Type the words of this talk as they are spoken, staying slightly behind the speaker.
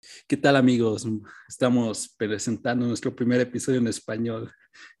¿Qué tal, amigos? Estamos presentando nuestro primer episodio en español.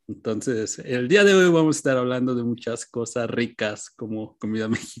 Entonces, el día de hoy vamos a estar hablando de muchas cosas ricas como comida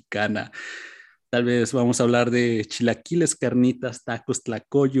mexicana. Tal vez vamos a hablar de chilaquiles, carnitas, tacos,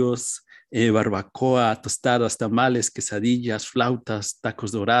 tlacoyos, barbacoa, tostadas, tamales, quesadillas, flautas,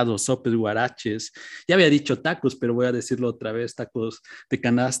 tacos dorados, sopes, guaraches. Ya había dicho tacos, pero voy a decirlo otra vez: tacos de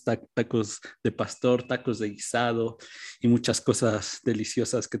canasta, tacos de pastor, tacos de guisado y muchas cosas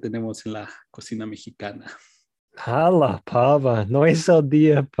deliciosas que tenemos en la cocina mexicana. Hala, pava, no es el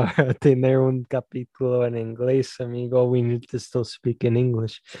día para tener un capítulo en inglés, amigo. We need to still speak in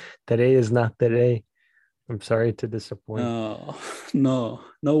English. Today is not the day. I'm sorry to disappoint. Oh, no,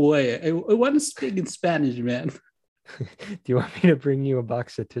 no way. I want to speak in Spanish, man. Do you want me to bring you a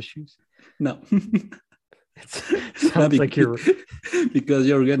box of tissues? No. It No, sounds like you're because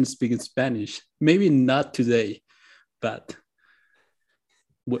you're going to speak in Spanish. Maybe not today, but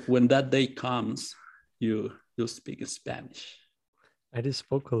when that day comes, you'll speak in Spanish. I just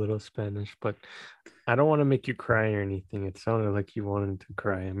spoke a little Spanish, but I don't want to make you cry or anything. It sounded like you wanted to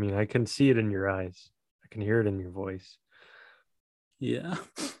cry. I mean, I can see it in your eyes. I can hear it in your voice. Yeah,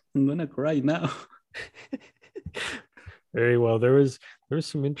 I'm gonna cry now. Very well. There was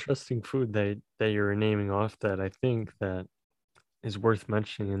some interesting food that you were naming off that I think that is worth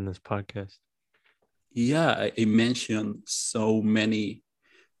mentioning in this podcast. Yeah, I mentioned so many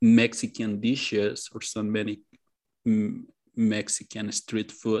Mexican dishes or so many mm, Mexican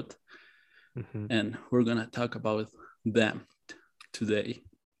street food, Hmm. and we're gonna talk about them today.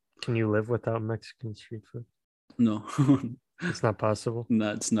 Can you live without Mexican street food? No, It's not possible.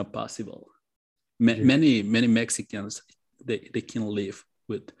 no, it's not possible. You Many Mexicans, they can live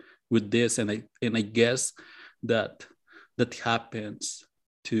with this, and I guess that that happens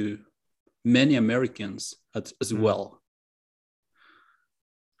to many Americans as mm, well.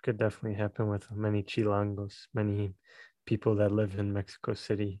 could definitely happen with many chilangos, many people that live in Mexico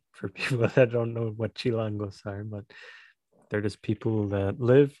City. For people that don't know what chilangos are, but they're just people that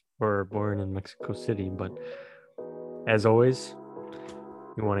live or are born in Mexico City. But as always,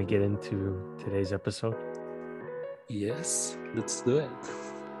 you want to get into today's episode. Yes, let's do it.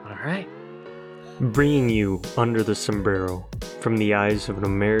 All right. Bringing you under the sombrero from the eyes of an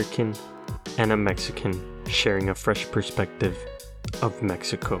American and a Mexican sharing a fresh perspective of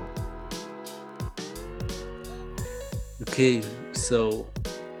Mexico. Okay, so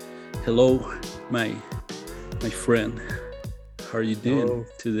hello, my my friend. How are you doing Hello,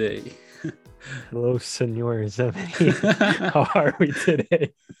 today? hello, Senor Zemini. How are we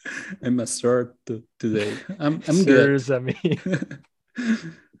today, I'm a start today. I'm Sir good. Zemini?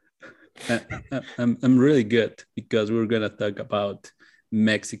 I'm really good because we're gonna talk about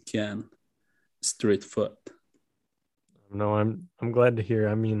Mexican street food. No, I'm glad to hear.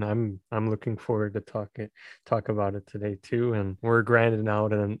 I mean, I'm looking forward to talk about it today too. And we're grinding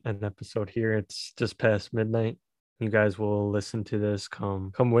out an episode here. It's just past midnight. You guys will listen to this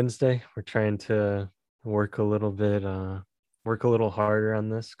come Wednesday. We're trying to work a little bit, work a little harder on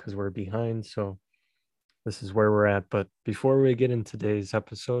this because we're behind. So this is where we're at. But before we get into today's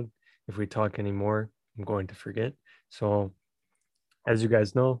episode, if we talk anymore, I'm going to forget. So as you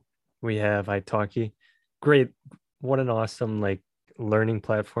guys know, we have italki. Great, what an awesome like learning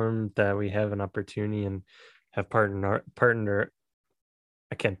platform that we have an opportunity and have partner.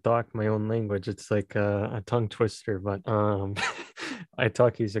 I can't talk my own language. It's like a tongue twister, but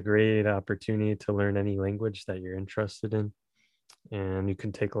italki is a great opportunity to learn any language that you're interested in, and you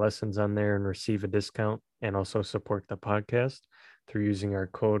can take lessons on there and receive a discount and also support the podcast through using our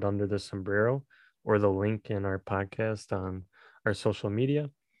code under the sombrero or the link in our podcast on our social media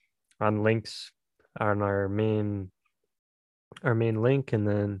on links on our main link and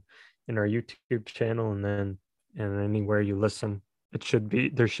then in our YouTube channel and anywhere you listen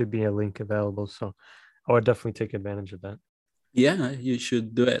there should be a link available, so I would definitely take advantage of that. Yeah, you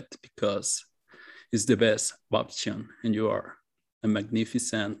should do it because it's the best option, and you are a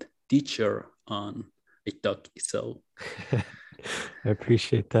magnificent teacher on Italki. So I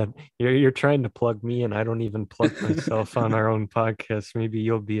appreciate that. You're trying to plug me and I don't even plug myself on our own podcast. Maybe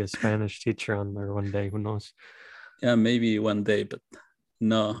you'll be a Spanish teacher on there one day, who knows. yeah, maybe one day, but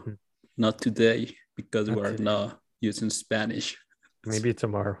no, Mhm. not today because we Not are today. not using Spanish. Maybe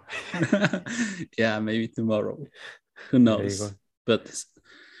tomorrow. Yeah, maybe tomorrow. Who There you knows? go. But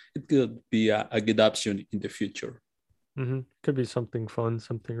it could be a good option in the future. Could be something fun,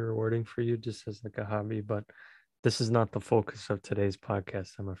 something rewarding for you just as like a hobby, but this is not the focus of today's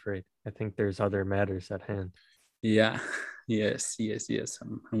podcast, I'm afraid. I think there's other matters at hand. Yeah, yes.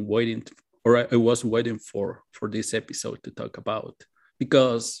 I'm waiting, or I was waiting for this episode to talk about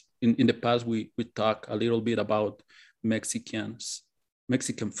because in the past we talked a little bit about Mexican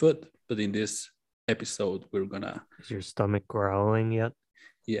food, but in this episode we're gonna. Is your stomach growling yet?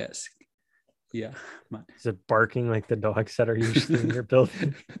 Yes, yeah. Is it barking like the dogs that are usually in your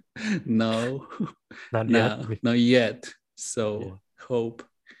building? No, Not no, yet. not yet. So Yeah. hope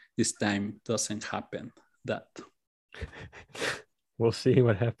this time doesn't happen. That. We'll see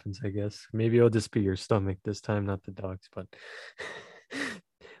what happens, I guess. Maybe it'll just be your stomach this time, not the dogs. But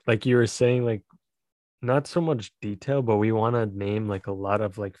like you were saying, like not so much detail, but we want to name like a lot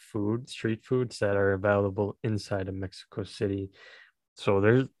of like street foods that are available inside of Mexico City.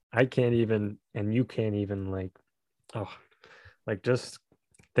 So I can't even, and you can't even like just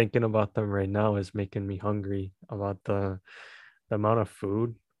thinking about them right now is making me hungry about the amount of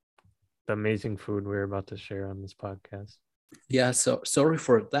food, the amazing food we're about to share on this podcast. Yeah, so sorry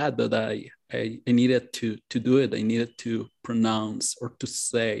for that, but I needed to do it. I needed to pronounce or to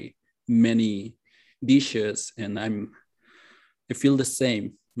say many dishes, and I feel the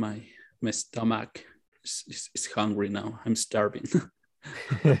same. My stomach is hungry now. I'm starving.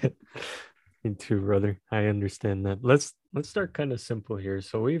 Me too, brother. I understand that. Let's start kind of simple here.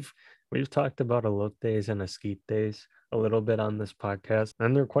 So we've talked about elotes and esquites a little bit on this podcast,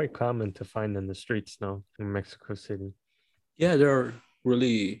 and they're quite common to find in the streets now in Mexico City. Yeah, they're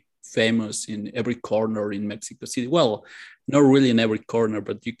really famous in every corner in Mexico City. Well, not really in every corner,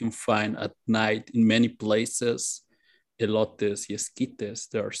 but you can find at night in many places elotes y esquites.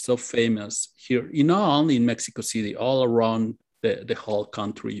 They are so famous here, not only in Mexico City, all around the whole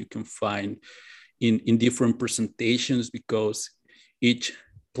country. You can find in different presentations because each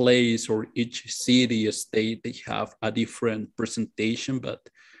place or each city or state, they have a different presentation, but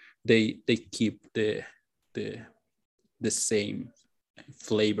they keep the same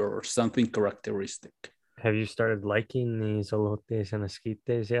flavor or something characteristic. Have you started liking these elotes and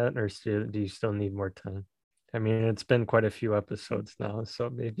esquites yet, or do you still need more time? I mean, it's been quite a few episodes now, so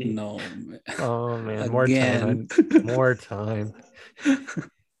maybe. No. Oh man, Again. more time.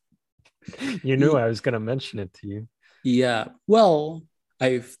 You knew I was gonna mention it to you. Yeah. Well,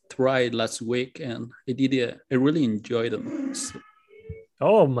 I've tried last week and I did it. I really enjoyed them. So.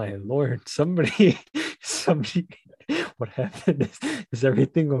 Oh my lord! Somebody. What happened? Is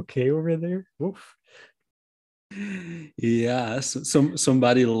everything okay over there? Oof. Yeah, so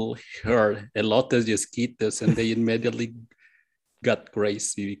somebody heard elotes y esquites and they immediately got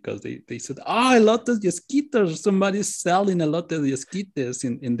crazy because they said, elotes y esquites, somebody's selling elotes y esquites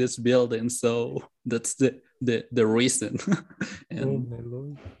in this building. So that's the reason. And oh my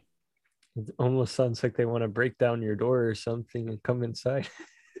lord. It almost sounds like they want to break down your door or something and come inside.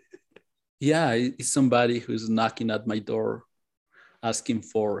 Yeah, it's somebody who's knocking at my door asking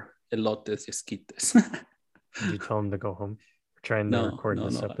for elotes y esquites. Did you tell them to go home? We're trying to record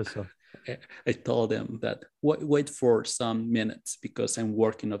this episode. I told them that wait for some minutes because I'm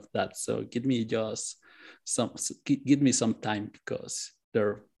working on that. So give me some time because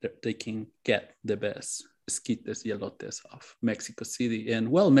they can get the best esquites y elotes of Mexico City. And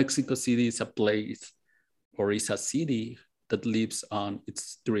well, Mexico City is a place or is a city that lives on its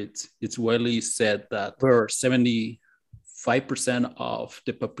streets. It's widely said that where 75% of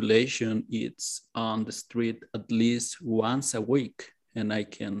the population is on the street at least once a week. And I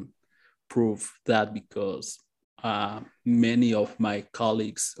can prove that because many of my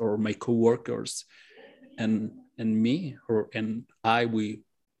colleagues or my coworkers and me and I, we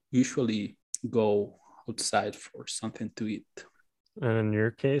usually go outside for something to eat. And in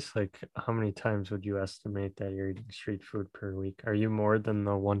your case, like how many times would you estimate that you're eating street food per week? Are you more than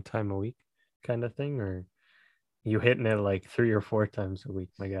the one time a week kind of thing, or you hitting it like 3 or 4 times a week,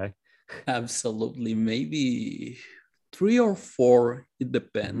 my guy? Absolutely, maybe 3 or 4. It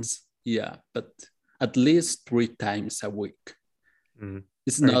depends. Mm-hmm. Yeah, but at least 3 times a week. Mm.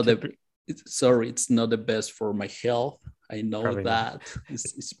 It's not it's not the best for my health. I know probably that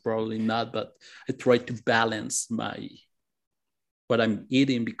it's probably not, but I try to balance what I'm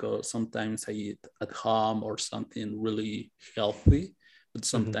eating because sometimes I eat at home or something really healthy, but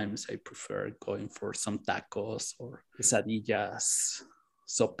sometimes I prefer going for some tacos or quesadillas,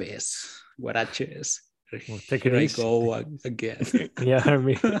 sopes, guaraches. Well, take it easy. I go again. Yeah, I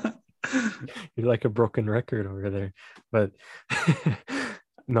mean, you're like a broken record over there, but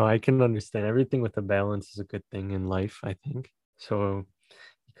no, I can understand. Everything with a balance is a good thing in life, I think. So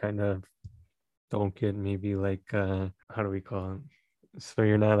you kind of don't get maybe like how do we call it? So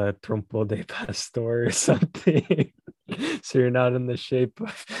you're not a trompo de pastor or something. So you're not in the shape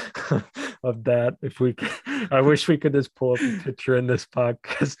of that. I wish we could just pull up a picture in this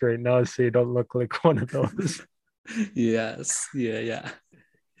podcast right now so you don't look like one of those. Yes. Yeah.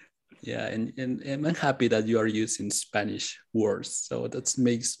 Yeah, and I'm happy that you are using Spanish words. So that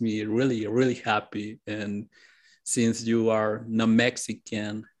makes me really, really happy. And since you are not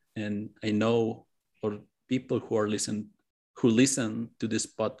Mexican, and I know, or people who listen to this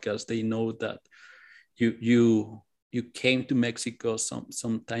podcast, they know that you came to Mexico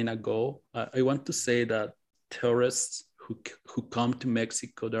some time ago. I want to say that tourists who come to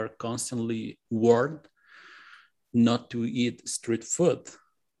Mexico, they're constantly warned not to eat street food.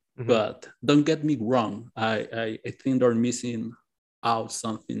 But don't get me wrong, I think they're missing out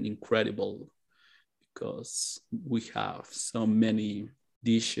something incredible, because we have so many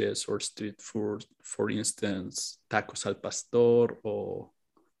dishes or street food, for instance, tacos al pastor or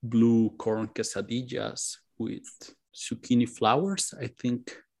blue corn quesadillas with zucchini flowers. I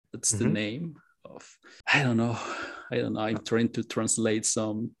think that's the name of. I don't know. I'm trying to translate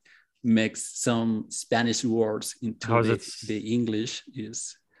some Spanish words into the English.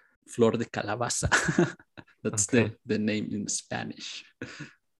 Is flor de calabaza. That's the name in Spanish.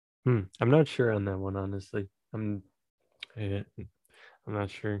 I'm not sure on that one, honestly. I'm not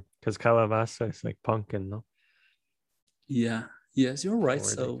sure, because calabaza is like pumpkin, no? Yeah. Yes, you're right.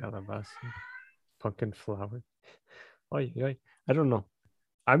 Flor so de calabaza, pumpkin flower. I don't know.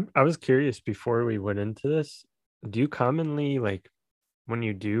 I was curious before we went into this. Do you commonly, like, when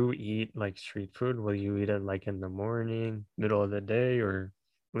you do eat like street food, will you eat it like in the morning, middle of the day, or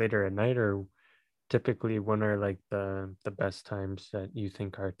later at night, or typically when are like the best times that you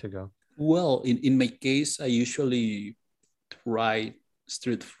think are to go? Well, in my case, I usually try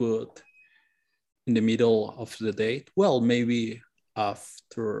street food in the middle of the day. Well, maybe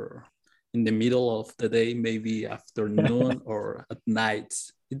in the middle of the day, maybe afternoon or at night.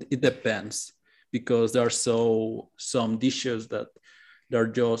 It depends, because there are some dishes that they're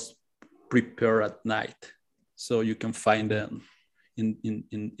just prepared at night, so you can find them in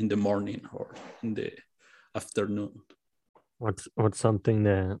the morning or in the afternoon. What's something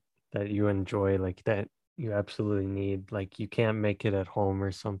that you enjoy, like that you absolutely need, like you can't make it at home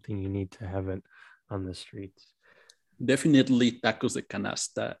or something, you need to have it on the streets? Definitely tacos de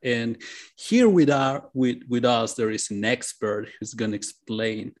canasta. And here with us, there is an expert who's going to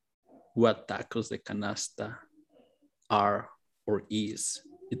explain what tacos de canasta are or is.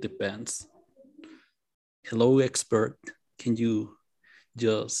 It depends. Hello, expert. Can you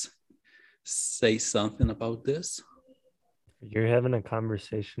just say something about this? You're having a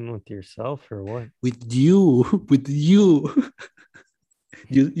conversation with yourself or what? With you, with you.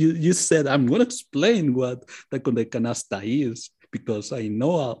 You said I'm going to explain what taco de canasta is, because I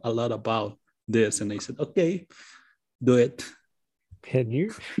know a lot about this, and I said, okay, do it. Can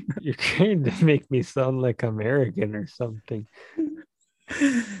you're trying to make me sound like I'm arrogant or something.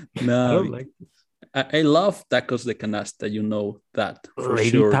 No, I don't like this. I love tacos de canasta, you know that for Lady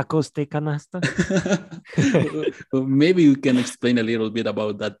sure. tacos de canasta. Maybe you can explain a little bit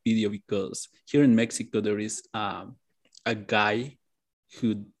about that video, because here in Mexico there is a guy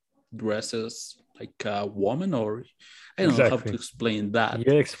who dresses like a woman, or I don't know how to explain that.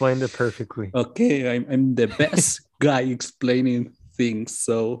 You explained it perfectly. Okay, I'm the best guy explaining things.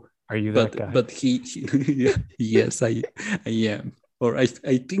 So are you that guy? But he yes, I am. Or I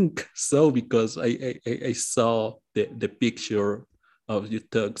think so, because I saw the picture of you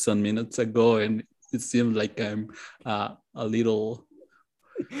took some minutes ago, and it seemed like I'm a little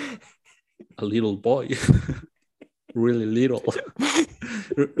boy, really little.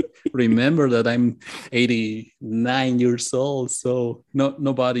 Remember that I'm 89 years old, so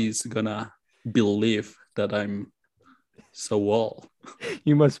nobody's gonna believe that I'm so old.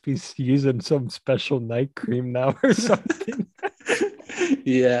 You must be using some special night cream now or something.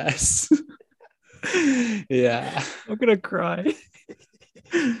 Yes. Yeah. I'm gonna cry.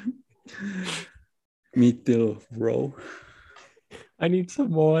 Me too, bro. I need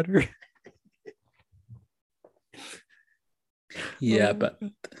some water. Yeah, but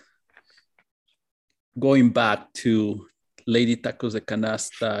going back to Lady Tacos de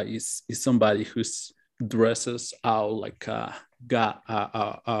Canasta is somebody who's dresses out like a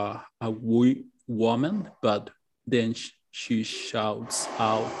woman, but then she shouts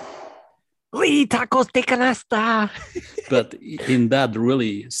out, Lady Tacos de Canasta, but in that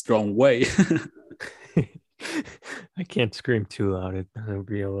really strong way. I can't scream too loud. It would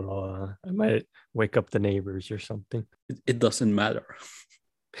be a little I might wake up the neighbors or something. It doesn't matter.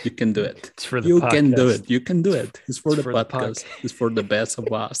 You can do it. It's for the you podcast. Can do it. You can do it. It's for the podcast. It's for the best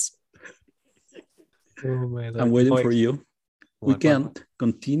of us. Oh my God. I'm waiting for you. We can't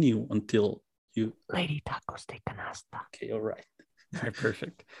continue until you. Lady Tacos de Canasta. Okay, all right. All right,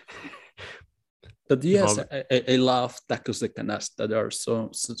 perfect. But yes, Well, I love tacos de canasta. They are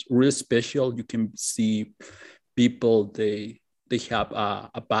so really special. You can see people, they have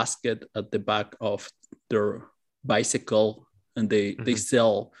a basket at the back of their bicycle, and they mhm,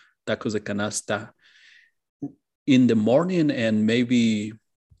 sell tacos de canasta in the morning, and maybe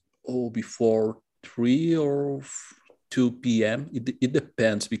before 3 or 2 p.m. It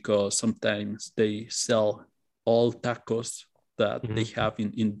depends, because sometimes they sell all tacos that they mhm, have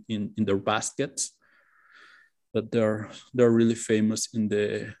in their baskets, but they're really famous in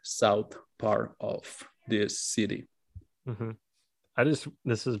the south part of this city. mhm.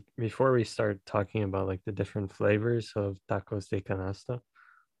 This is before we start talking about like the different flavors of tacos de canasta,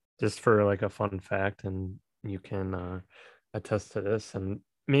 just for like a fun fact, and you can attest to this, and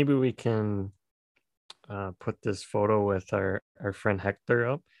maybe we can put this photo with our friend Hector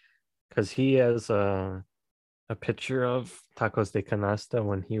up because he has a picture of tacos de canasta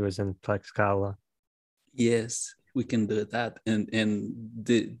when he was in Tlaxcala. Yes, we can do that. And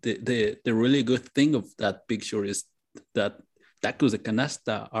the really good thing of that picture is that tacos de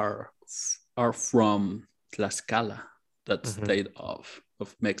canasta are from Tlaxcala, that Mhm. state of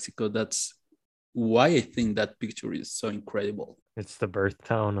Mexico. That's why I think that picture is so incredible. It's the birth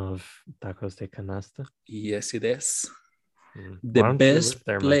town of tacos de canasta. Yes, it is. The Why don't you best live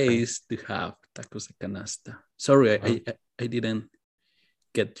there, my friend? place to have tacos de canasta. Sorry, Why don't, I didn't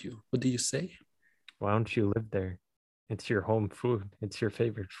get you. What did you say? why don't you live there? It's your home food. It's your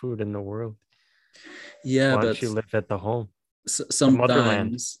favorite food in the world. Yeah, Why but don't you live at the home, the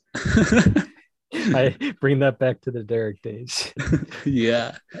motherland? sometimes I bring that back to the Derek days.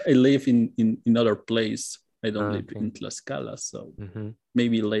 yeah, I live in other place. I don't live Okay. in Tlaxcala, so Hmm.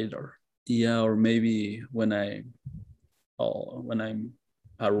 maybe later. Yeah, or maybe when I'm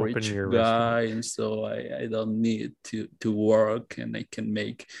a Open rich your restaurant. guy, and so I don't need to work, and I can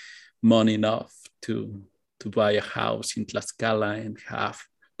make money enough to buy a house in Tlaxcala and have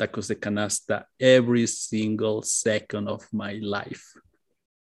tacos de canasta every single second of my life.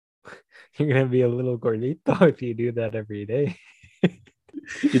 You're gonna be a little gordito if you do that every day.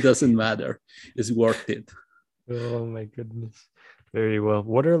 It doesn't matter. It's worth it. Oh my goodness. Very well.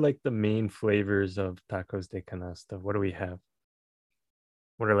 What are like the main flavors of tacos de canasta? What do we have?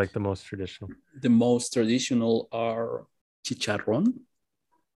 What are like the most traditional? The most traditional are chicharrón,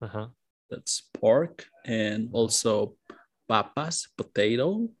 Uh-huh. that's pork, and Uh-huh. also papas,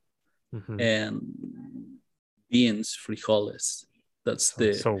 potato, Hmm. and beans, frijoles. That's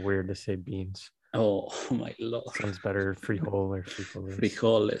Sounds the, so weird to say beans. oh my lord, Sounds better frijol or frijoles.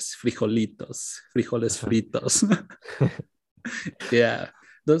 frijoles, frijolitos, frijoles Uh-huh. fritos. Yeah,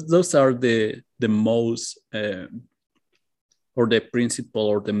 those are the most or the principal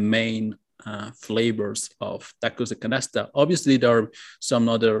or the main flavors of tacos de canasta. Obviously, there are some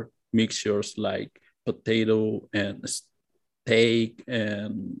other mixtures like potato and steak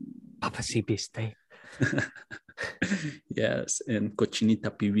and Papa steak. yes, and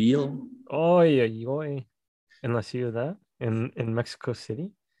cochinita pibil. Oy, oy, oy. In La Ciudad, in Mexico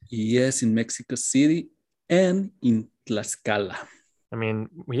City. Yes, in Mexico City and in Tlaxcala. I mean,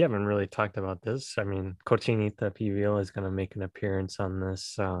 we haven't really talked about this. I mean, Cochinita Pibil is going to make an appearance on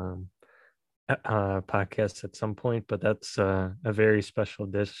this podcast at some point, but that's a very special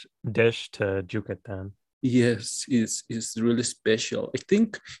dish to Yucatan. Yes, it's really special. I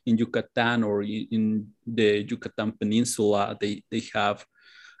think in Yucatan or in the Yucatan Peninsula, they have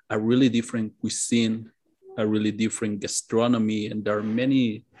a really different cuisine, a really different gastronomy, and there are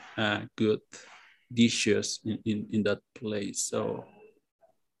many good dishes in that place. So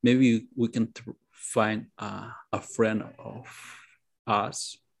maybe we can find a friend of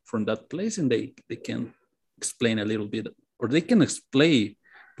us from that place, and they can explain a little bit, or they can explain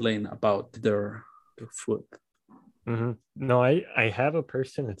about their food. Hmm. No, I have a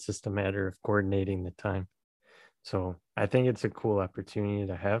person. It's just a matter of coordinating the time. So I think it's a cool opportunity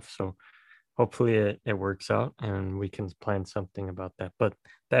to have. So hopefully it works out and we can plan something about that. But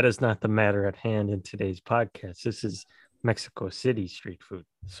that is not the matter at hand in today's podcast. This is Mexico City street food.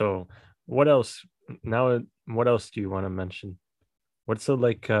 So what else now what else do you want to mention? What's the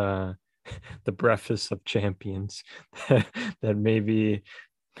like the breakfast of champions that maybe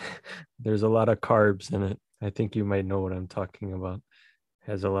there's a lot of carbs in it. I think you might know what I'm talking about.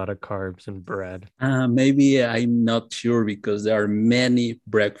 Has a lot of carbs and bread. Maybe I'm not sure, because there are many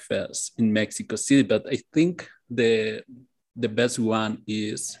breakfasts in Mexico City, but I think the best one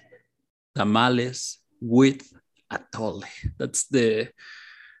is tamales with atole. That's the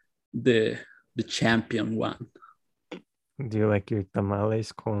the champion one. Do you like your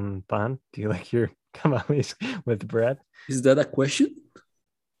tamales con pan? Do you like your tamales with bread? Is that a question?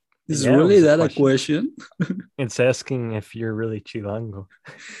 Is Yeah, it really was that a question? It's asking if you're really Chilango.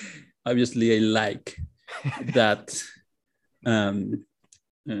 Obviously, I like that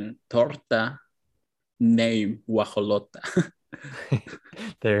torta name guajolota.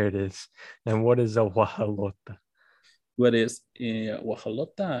 There it is. And what is a guajolota? What is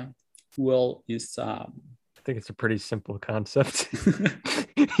guajolota? Well, it's I think it's a pretty simple concept.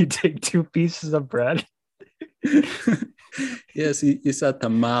 You take two pieces of bread. yes, it's a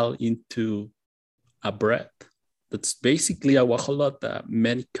tamal into a bread. That's basically a guajolota,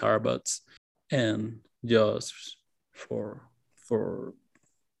 many carbs, and just for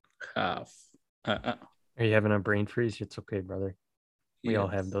half. Are you having a brain freeze? It's okay, brother. We all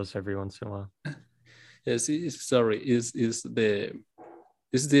yes. have those every once in a while. Yes, sorry, is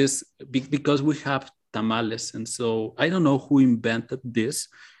this because we have tamales, and so I don't know who invented this.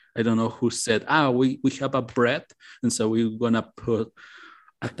 I don't know who said, we have a bread, and so we're gonna put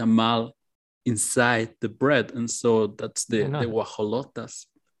a tamal inside the bread, and so that's the guajolotas.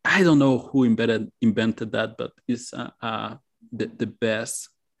 I don't know who invented that, but it's the best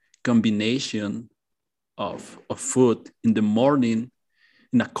combination of food in the morning,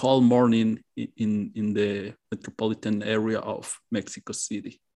 in a cold morning in the metropolitan area of Mexico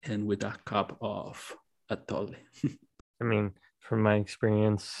City, and with a cup of atole. I mean, from my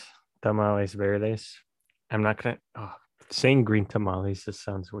experience, tamales verdes, I'm not going to, saying green tamales, this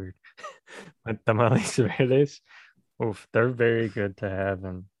sounds weird, but tamales verdes, they're very good to have.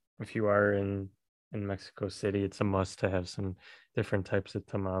 And if you are in Mexico City, it's a must to have some different types of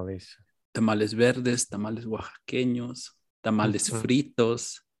tamales. Tamales verdes, tamales oaxaqueños, tamales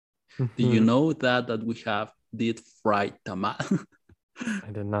fritos. Do you know that we have deep fried tamal?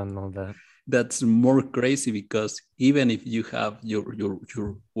 I did not know that. That's more crazy because even if you have your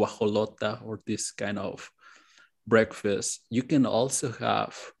guajolota or this kind of breakfast, you can also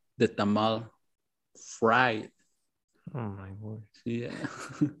have the tamal fried. Oh my word. Yeah,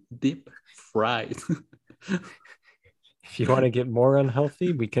 deep fried. If you want to get more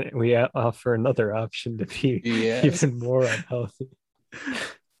unhealthy, we offer another option to be even more unhealthy.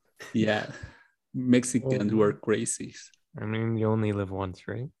 Yeah, Mexicans were crazy. I mean, you only live once,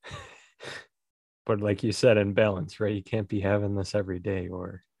 right? But like you said, in balance, right? You can't be having this every day,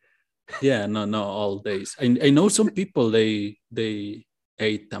 or yeah, no, all days. I know some people they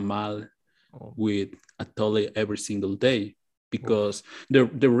ate tamal with atole every single day, because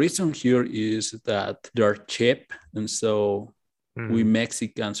the reason here is that they're cheap, and so we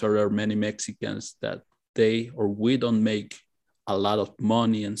Mexicans, or there are many Mexicans that we don't make a lot of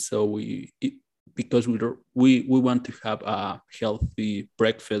money, and so because we want to have a healthy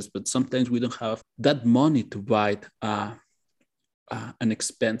breakfast, but sometimes we don't have that money to buy an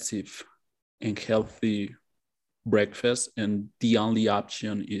expensive and healthy breakfast, and the only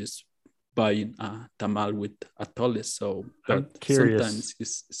option is buying a tamal with atole. So, but sometimes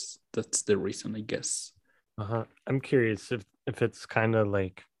that's the reason, I guess. I'm curious if it's kind of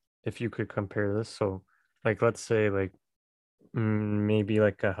like, if you could compare this. So, like, let's say like maybe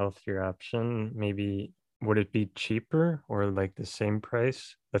like a healthier option. Maybe would it be cheaper or like the same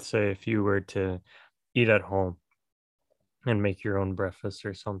price? Let's say if you were to eat at home and make your own breakfast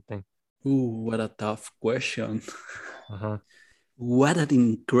or something. Ooh, what a tough question. What an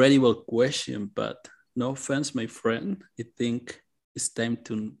incredible question, but no offense, my friend. I think it's time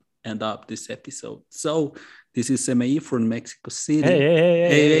to end up this episode. So this is MAE from Mexico City.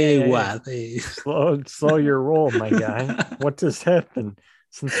 Hey, what? Hey. Slow your roll, my guy. What just happened?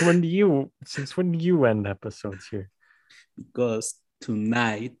 Since when do you end episodes here? Because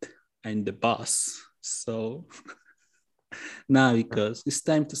tonight I'm the boss. So now, because it's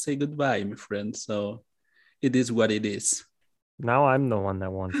time to say goodbye, my friend. So it is what it is. Now I'm the one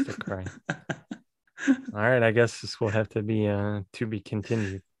that wants to cry. All right, I guess this will have to be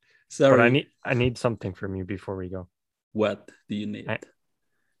continued. Sorry. But I need something from you before we go. What do you need?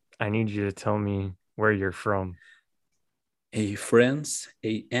 I need you to tell me where you're from. Hey, friends.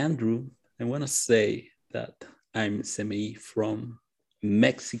 Hey, Andrew. I want to say that I'm Semi from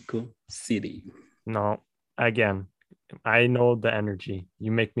Mexico City. No, again, I know the energy.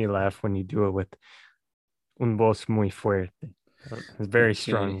 You make me laugh when you do it with un voz muy fuerte. A very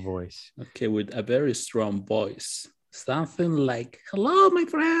strong voice. Okay, with a very strong voice. Something like, hello, my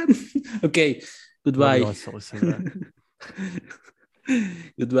friend. Okay, goodbye. Nobody wants to listen to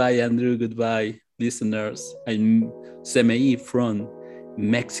that. Goodbye, Andrew. Goodbye, listeners. I'm Semei from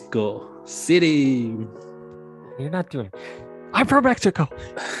Mexico City. You're not doing it. I'm from Mexico.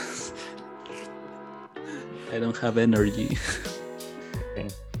 I don't have energy.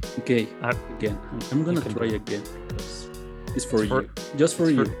 Okay, again. I'm going to try again. It's for you. Just for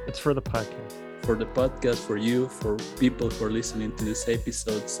you. It's for the podcast. For the podcast, for you, for people who are listening to this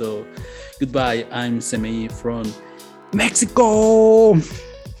episode. So goodbye. I'm Semei from Mexico.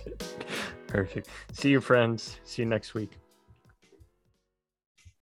 Perfect. See you, friends. See you next week.